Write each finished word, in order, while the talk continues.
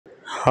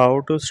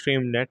How to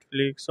stream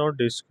Netflix or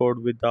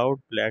Discord without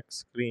black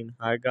screen.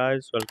 Hi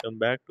guys, welcome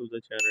back to the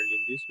channel.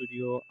 In this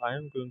video, I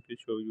am going to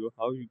show you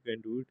how you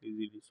can do it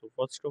easily. So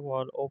first of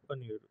all,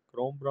 open your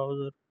Chrome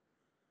browser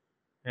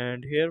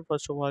and here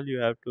first of all you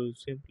have to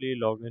simply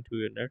log into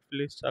your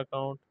Netflix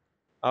account.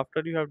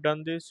 After you have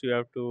done this, you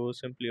have to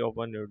simply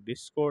open your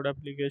Discord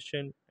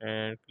application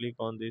and click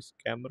on this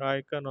camera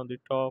icon on the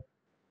top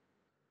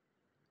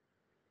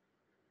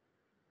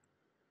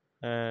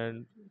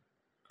and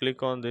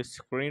click on this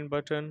screen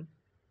button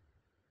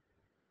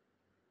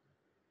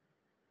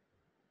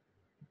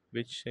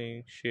which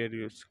saying share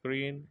your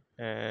screen,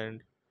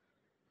 and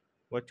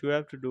what you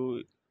have to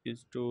do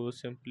is to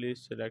simply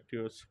select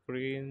your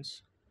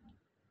screens.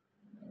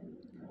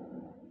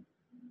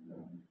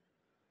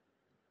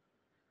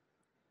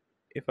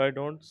 If I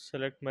don't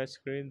select my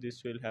screen,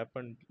 this will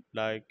happen,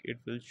 like it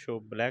will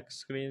show black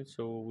screen,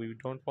 so we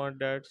don't want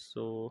that.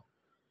 So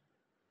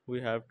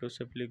we have to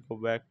simply go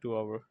back to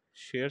our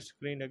share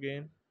screen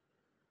again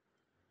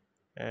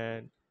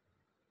and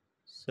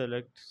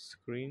select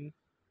screen,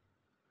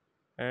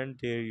 and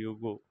there you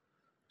go.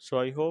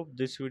 So I hope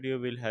this video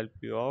will help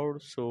you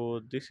out.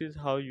 So this is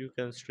how you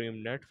can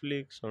stream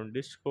Netflix on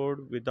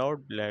Discord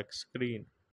without black screen.